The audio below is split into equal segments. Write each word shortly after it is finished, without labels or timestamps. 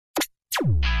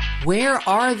Where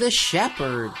are the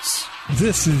shepherds?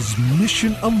 This is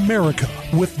Mission America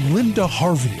with Linda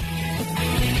Harvey.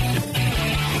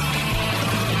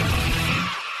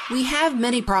 We have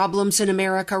many problems in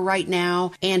America right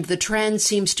now, and the trend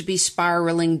seems to be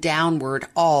spiraling downward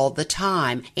all the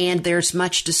time. And there's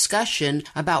much discussion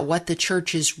about what the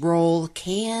church's role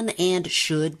can and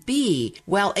should be.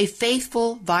 Well, a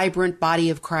faithful, vibrant body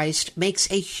of Christ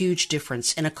makes a huge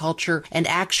difference in a culture, and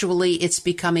actually it's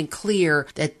becoming clear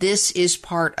that this is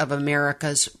part of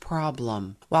America's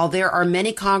problem. While there are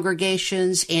many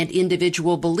congregations and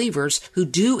individual believers who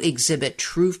do exhibit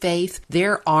true faith,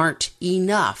 there aren't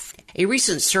enough. A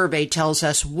recent survey tells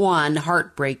us one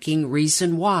heartbreaking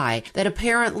reason why, that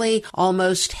apparently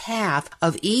almost half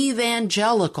of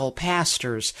evangelical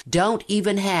pastors don't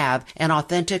even have an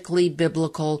authentically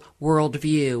biblical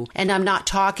worldview. And I'm not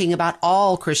talking about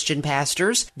all Christian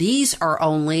pastors. These are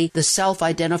only the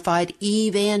self-identified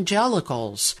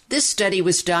evangelicals. This study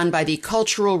was done by the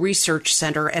Cultural Research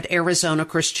Center at Arizona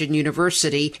Christian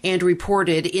University and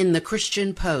reported in the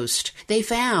Christian Post. They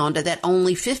found that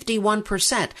only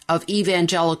 51% of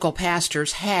evangelical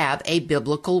pastors have a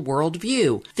biblical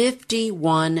worldview.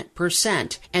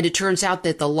 51%. And it turns out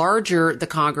that the larger the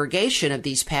congregation of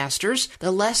these pastors,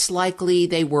 the less likely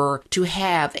they were to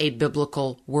have a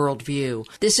biblical worldview.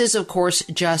 This is, of course,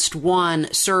 just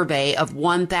one survey of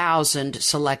 1,000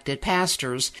 selected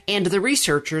pastors, and the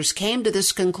researchers came to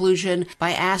this conclusion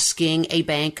by asking a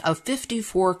bank of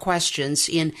 54 questions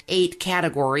in 8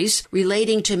 categories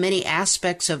relating to many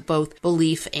aspects of both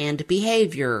belief and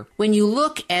behavior. When you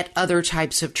look at other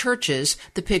types of churches,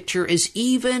 the picture is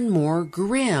even more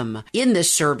grim. In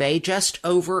this survey, just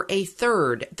over a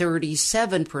third,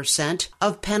 37%,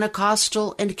 of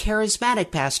Pentecostal and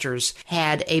charismatic pastors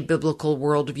had a biblical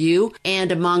worldview,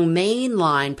 and among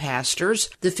mainline pastors,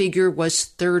 the figure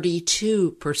was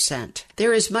 32%.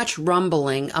 There is much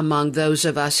rumbling among those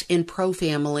of us in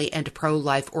pro-family and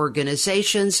pro-life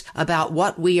organizations about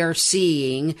what we are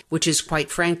seeing, which is quite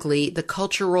frankly the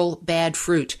cultural bad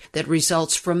fruit that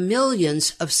results from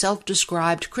millions of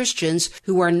self-described Christians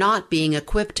who are not being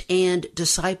equipped and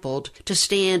discipled to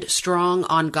stand strong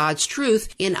on God's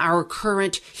truth in our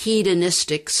current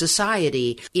hedonistic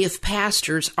society. If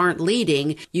pastors aren't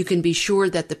leading, you can be sure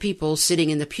that the people sitting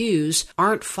in the pews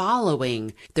aren't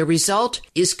following. The result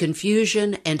is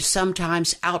confusion and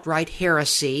sometimes outright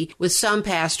heresy, with some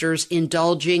pastors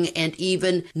indulging and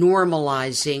even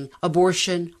normalizing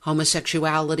abortion,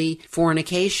 homosexuality,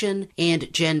 fornication,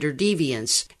 and gender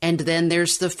deviance. And then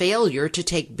there's the failure to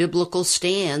take biblical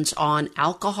stands on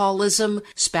alcoholism,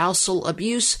 spousal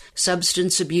abuse,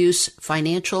 substance abuse,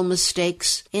 financial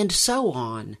mistakes, and so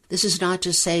on. This is not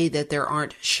to say that there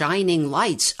aren't shining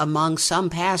lights among some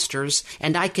pastors,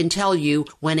 and I can tell you,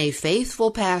 when a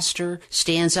faithful pastor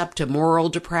stands up to moral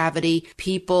depravity,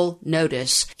 people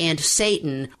notice, and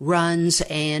Satan runs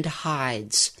and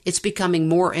hides. It's becoming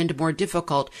more and more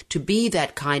difficult to be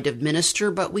that kind of minister,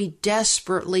 but we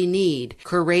desperately need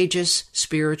courageous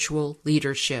spiritual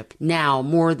leadership now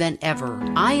more than ever.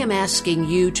 I am asking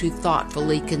you to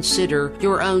thoughtfully consider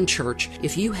your own church.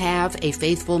 If you have a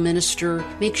faithful minister,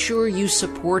 make sure you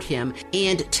support him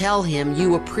and tell him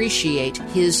you appreciate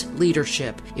his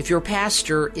leadership. If your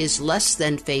pastor is less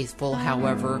than faithful,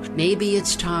 however, maybe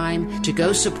it's time to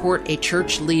go support a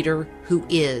church leader who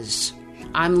is.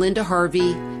 I'm Linda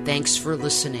Harvey. Thanks for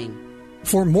listening.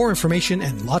 For more information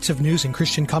and lots of news and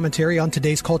Christian commentary on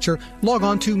today's culture, log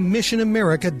on to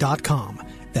missionamerica.com.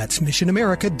 That's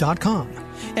missionamerica.com.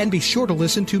 And be sure to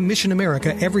listen to Mission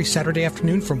America every Saturday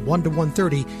afternoon from 1 to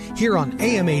 1:30 here on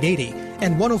AM 880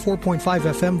 and 104.5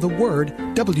 FM The Word,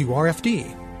 WRFD.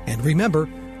 And remember,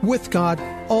 with God,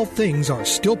 all things are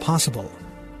still possible.